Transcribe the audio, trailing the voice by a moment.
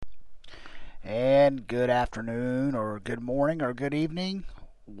and good afternoon, or good morning, or good evening,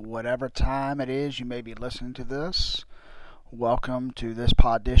 whatever time it is you may be listening to this. Welcome to this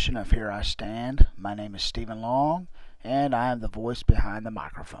poddition of Here I Stand. My name is Stephen Long, and I am the voice behind the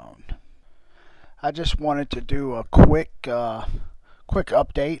microphone. I just wanted to do a quick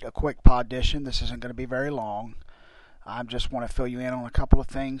update, a quick poddition. This isn't going to be very long. I just want to fill you in on a couple of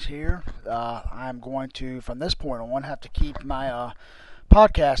things here. I'm going to, from this point on, have to keep my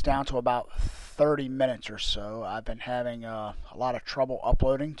podcast down to about 30 minutes or so. I've been having a lot of trouble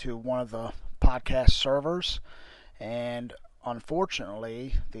uploading to one of the podcast servers, and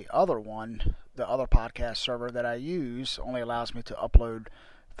unfortunately, the other podcast server that I use only allows me to upload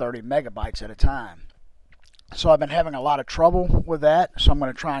 30 megabytes at a time. So I've been having a lot of trouble with that, so I'm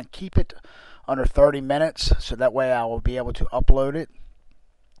going to try and keep it under 30 minutes, so that way I will be able to upload it,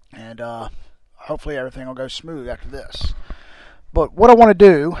 and hopefully everything will go smooth after this. But what I want to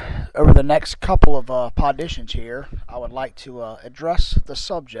do over the next couple of podditions here, I would like to address the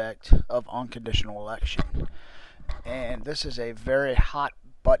subject of unconditional election. And this is a very hot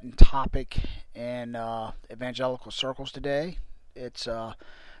button topic in evangelical circles today. It's on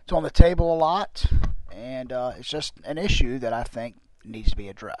the table a lot, and it's just an issue that I think needs to be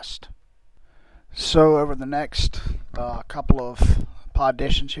addressed. So over the next couple of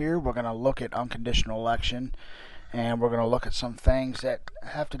podditions here, we're going to look at unconditional election, and we're going to look at some things that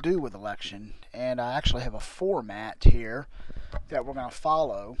have to do with election. And I actually have a format here that we're going to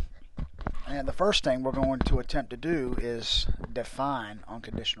follow. And the first thing we're going to attempt to do is define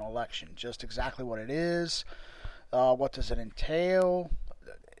unconditional election. Just exactly what it is, what does it entail,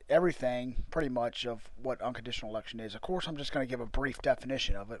 everything pretty much of what unconditional election is. Of course, I'm just going to give a brief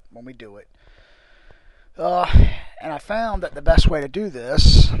definition of it when we do it. And I found that the best way to do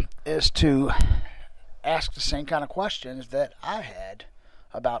this is to ask the same kind of questions that I had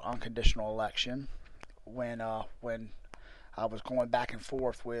about unconditional election when I was going back and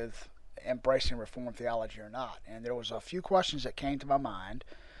forth with embracing Reformed theology or not. And there was a few questions that came to my mind,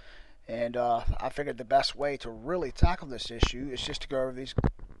 and I figured the best way to really tackle this issue is just to go over these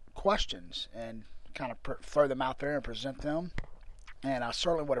questions and kind of throw them out there and present them. And I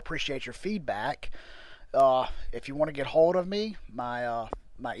certainly would appreciate your feedback. If you want to get hold of me, my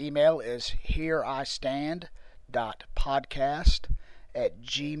email is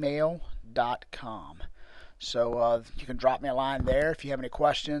hereistand.podcast@gmail.com. So you can drop me a line there if you have any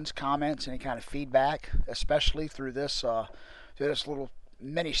questions, comments, any kind of feedback, especially through this little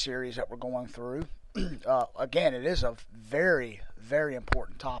mini series that we're going through. Again, it is a very, very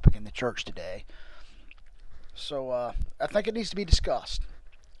important topic in the church today. So I think it needs to be discussed.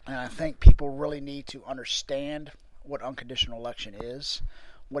 And I think people really need to understand what unconditional election is,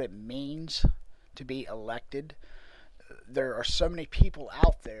 what it means to be elected. There are so many people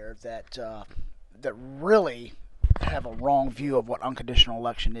out there that really have a wrong view of what unconditional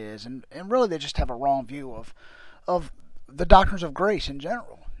election is, and really they just have a wrong view of the doctrines of grace in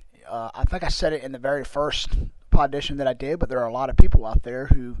general. I think I said it in the very first poddition that I did, but there are a lot of people out there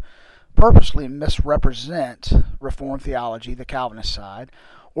who purposely misrepresent Reformed theology, the Calvinist side,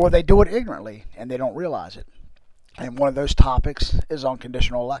 or they do it ignorantly and they don't realize it. And one of those topics is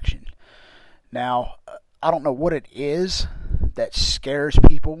unconditional election. Now, I don't know what it is that scares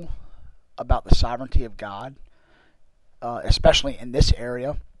people about the sovereignty of God, especially in this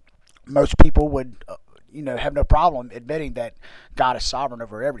area. Most people would have no problem admitting that God is sovereign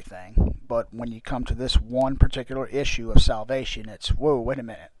over everything. But when you come to this one particular issue of salvation, it's, whoa, wait a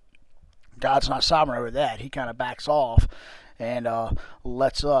minute. God's not sovereign over that. He kind of backs off and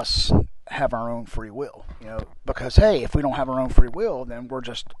lets us have our own free will. Because, hey, if we don't have our own free will, then we're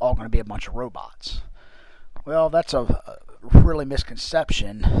just all going to be a bunch of robots. Well, that's a really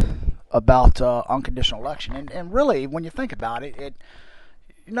misconception about unconditional election. And really, when you think about it,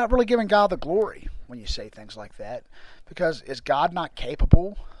 you're not really giving God the glory when you say things like that. Because is God not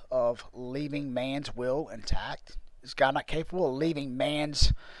capable of leaving man's will intact? Is God not capable of leaving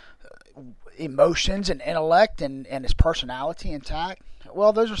man's emotions and intellect and his personality intact?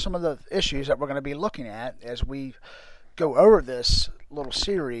 Well, those are some of the issues that we're going to be looking at as we go over this little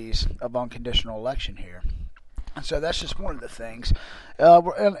series of unconditional election here. And so that's just one of the things.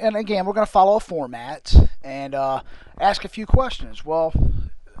 And again, we're going to follow a format and ask a few questions. Well,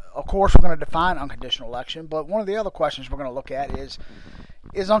 of course, we're going to define unconditional election, but one of the other questions we're going to look at is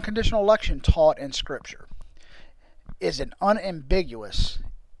unconditional election taught in Scripture? Is it unambiguous?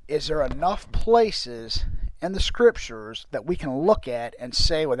 Is there enough places in the Scriptures that we can look at and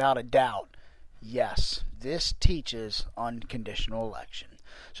say without a doubt, yes, this teaches unconditional election?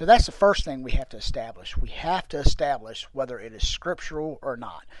 So that's the first thing we have to establish. We have to establish whether it is scriptural or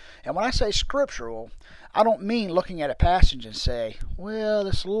not. And when I say scriptural, I don't mean looking at a passage and say, well,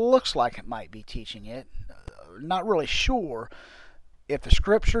 this looks like it might be teaching it. Not really sure. If the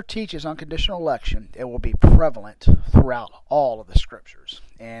scripture teaches unconditional election, it will be prevalent throughout all of the scriptures.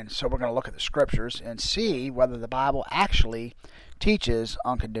 And so we're going to look at the scriptures and see whether the Bible actually teaches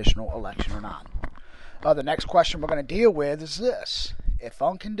unconditional election or not. The next question we're going to deal with is this. If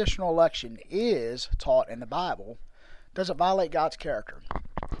unconditional election is taught in the Bible, does it violate God's character?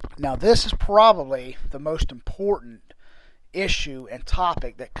 Now, this is probably the most important issue and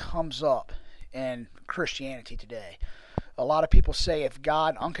topic that comes up in Christianity today. A lot of people say if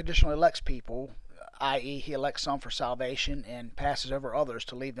God unconditionally elects people, i.e. he elects some for salvation and passes over others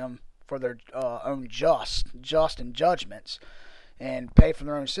to leave them for their own just and judgments and pay for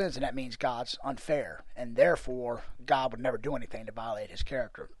their own sins, and that means God's unfair, and therefore God would never do anything to violate his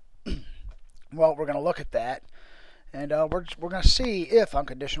character. Well, we're going to look at that, and we're going to see if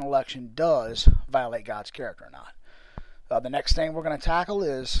unconditional election does violate God's character or not. The next thing we're going to tackle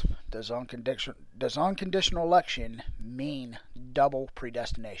is, does unconditional election mean double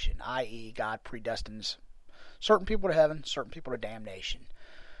predestination, i.e. God predestines certain people to heaven, certain people to damnation.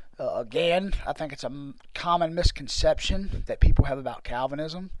 Again, I think it's a common misconception that people have about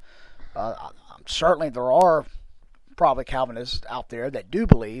Calvinism. Certainly there are probably Calvinists out there that do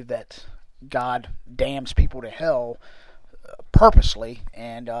believe that God damns people to hell purposely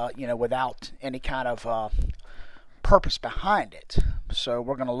and without any kind of purpose behind it. So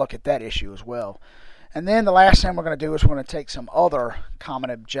we're going to look at that issue as well. And then the last thing we're going to do is we're going to take some other common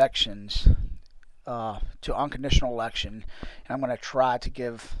objections to unconditional election, and I'm going to try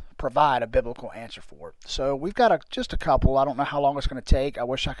to provide a biblical answer for it. So we've got just a couple. I don't know how long it's going to take. I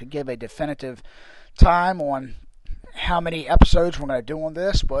wish I could give a definitive time on how many episodes we're going to do on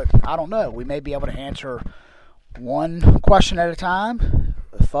this, but I don't know. We may be able to answer one question at a time,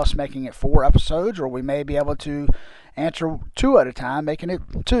 thus making it 4 episodes, or we may be able to answer 2 at a time, making it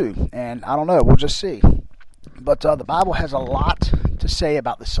 2. And I don't know. We'll just see. But the Bible has a lot to say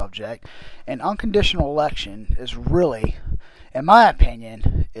about the subject, and unconditional election is really, in my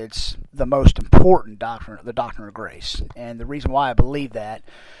opinion, it's the most important doctrine, the doctrine of grace. And the reason why I believe that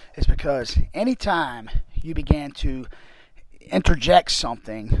is because anytime you begin to interject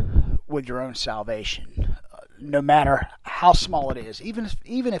something with your own salvation, no matter how small it is, even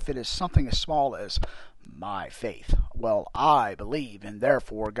if it is something as small as my faith, well, I believe and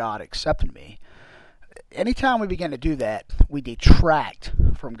therefore God accepted me. Anytime we begin to do that, we detract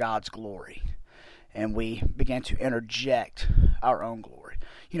from God's glory, and we begin to interject our own glory.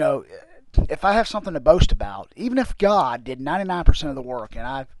 You know, if I have something to boast about, even if God did 99% of the work and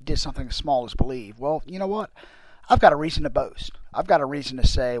I did something as small as believe, well, you know what? I've got a reason to boast. I've got a reason to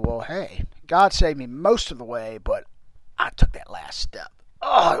say, well, hey, God saved me most of the way, but I took that last step.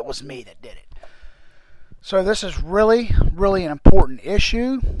 Oh, it was me that did it. So this is really, really an important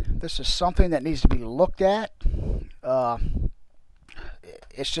issue. This is something that needs to be looked at.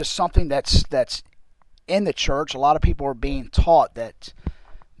 It's just something that's in the church. A lot of people are being taught that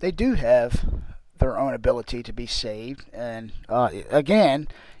they do have their own ability to be saved. And again,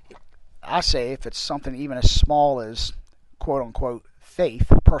 I say if it's something even as small as quote-unquote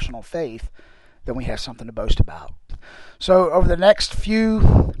faith, personal faith, then we have something to boast about. So over the next few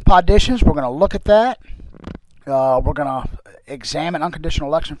podcasts, we're going to look at that. We're going to examine unconditional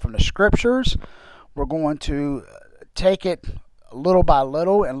election from the scriptures. We're going to take it little by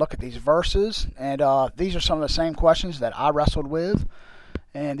little and look at these verses. And these are some of the same questions that I wrestled with.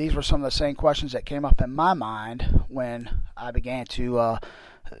 And these were some of the same questions that came up in my mind when I began to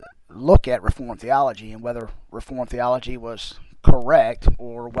look at Reformed theology and whether Reformed theology was correct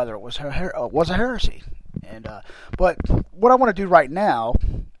or whether it was a heresy. And but what I want to do right now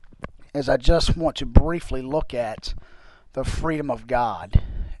is I just want to briefly look at the freedom of God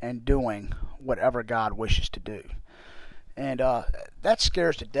and doing whatever God wishes to do. And that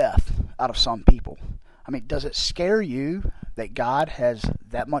scares to death out of some people. I mean, does it scare you that God has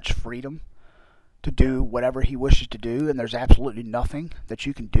that much freedom to do whatever he wishes to do and there's absolutely nothing that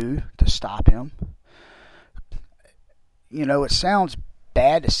you can do to stop him? You know, it sounds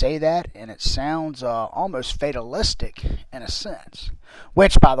bad to say that, and it sounds almost fatalistic in a sense,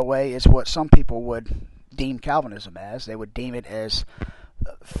 which, by the way, is what some people would deem Calvinism as. They would deem it as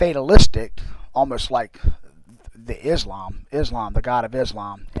fatalistic, almost like the Islam, the God of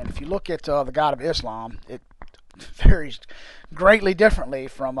Islam. And if you look at the God of Islam, it varies greatly differently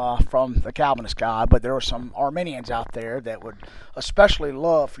from the Calvinist God. But there are some Arminians out there that would especially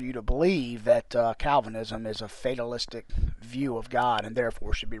love for you to believe that Calvinism is a fatalistic view of God and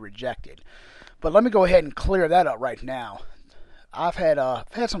therefore should be rejected. But let me go ahead and clear that up right now. I've had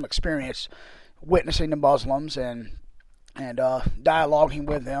some experience witnessing to Muslims and dialoguing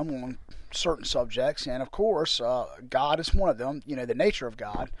with them on certain subjects, and of course, God is one of them. You know, the nature of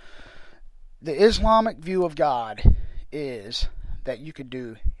God. The Islamic view of God is that you could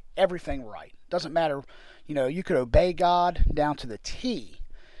do everything right. Doesn't matter, you know, you could obey God down to the T,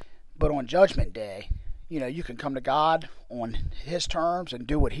 but on Judgment Day, you know, you can come to God on His terms and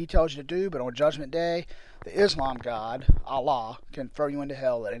do what He tells you to do, but on Judgment Day, the Islam God, Allah, can throw you into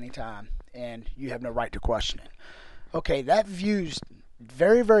hell at any time, and you have no right to question it. Okay, that views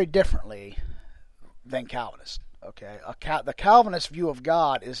very, very differently than Calvinists. Okay, the Calvinist view of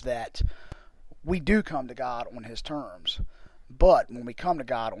God is that we do come to God on His terms, but when we come to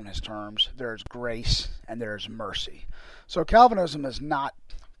God on His terms, there's grace and there's mercy. So Calvinism is not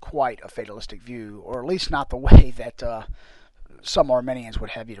quite a fatalistic view, or at least not the way that some Arminians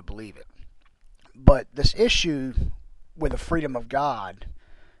would have you to believe it. But this issue with the freedom of God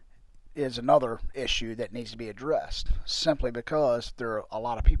is another issue that needs to be addressed, simply because there are a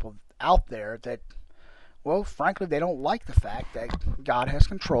lot of people out there that, well, frankly, they don't like the fact that God has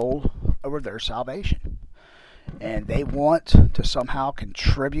control over their salvation. And they want to somehow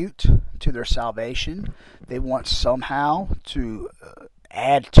contribute to their salvation. They want somehow to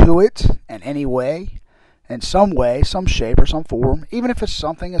add to it in any way, in some way, some shape, or some form, even if it's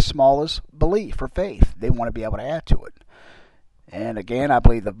something as small as belief or faith. They want to be able to add to it. And again, I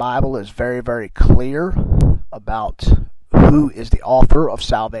believe the Bible is very, very clear about who is the author of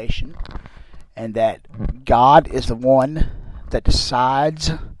salvation, and that God is the one that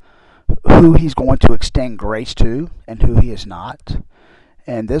decides who He's going to extend grace to and who He is not.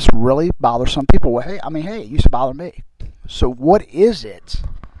 And this really bothers some people. Well, hey, it used to bother me. So what is it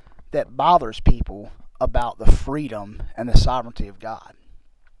that bothers people about the freedom and the sovereignty of God?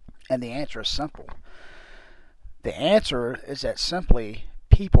 And the answer is simple. The answer is that simply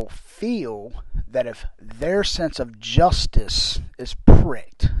people feel that if their sense of justice is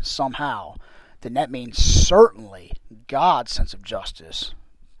pricked somehow, then that means certainly God's sense of justice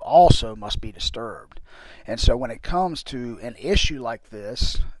also must be disturbed. And so when it comes to an issue like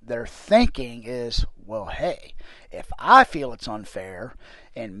this, their thinking is, well, hey, if I feel it's unfair,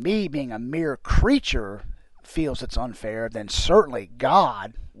 and me being a mere creature feels it's unfair, then certainly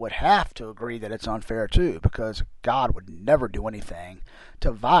God would have to agree that it's unfair too, because God would never do anything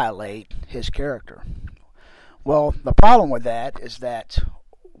to violate His character. Well, the problem with that is that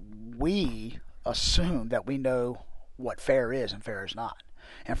we assume that we know what fair is and fair is not.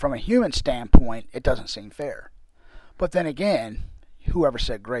 And from a human standpoint, it doesn't seem fair. But then again, whoever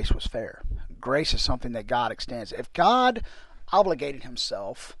said grace was fair? Grace is something that God extends. If God obligated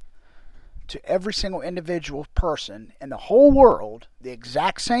Himself to every single individual person in the whole world the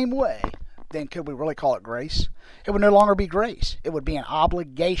exact same way, then could we really call it grace? It would no longer be grace. It would be an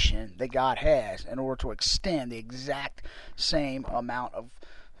obligation that God has in order to extend the exact same amount of,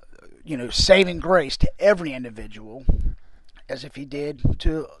 saving grace to every individual as if He did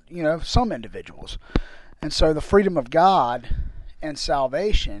to, some individuals. And so the freedom of God and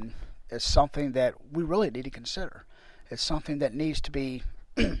salvation is something that we really need to consider. It's something that needs to be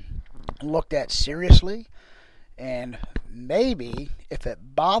looked at seriously, and maybe if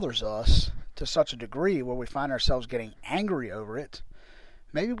it bothers us to such a degree where we find ourselves getting angry over it,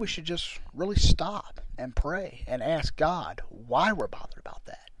 maybe we should just really stop and pray and ask God why we're bothered about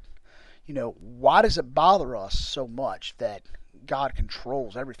that. Why does it bother us so much that God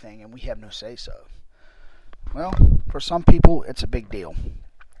controls everything and we have no say-so? Well, for some people, it's a big deal.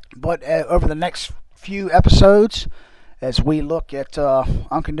 But over the next few episodes, as we look at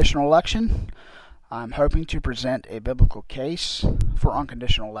unconditional election, I'm hoping to present a biblical case for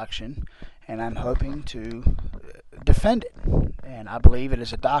unconditional election, and I'm hoping to defend it. And I believe it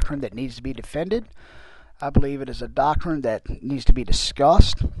is a doctrine that needs to be defended. I believe it is a doctrine that needs to be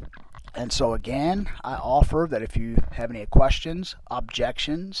discussed. And so again, I offer that if you have any questions,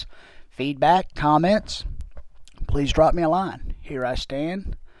 objections, feedback, comments, please drop me a line. Here I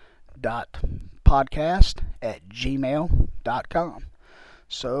stand. podcast@gmail.com.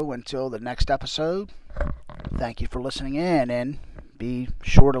 So until the next episode, thank you for listening in, and be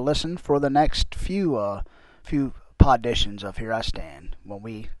sure to listen for the next few podditions of Here I Stand when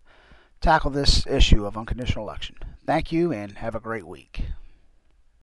we tackle this issue of unconditional election. Thank you, and have a great week.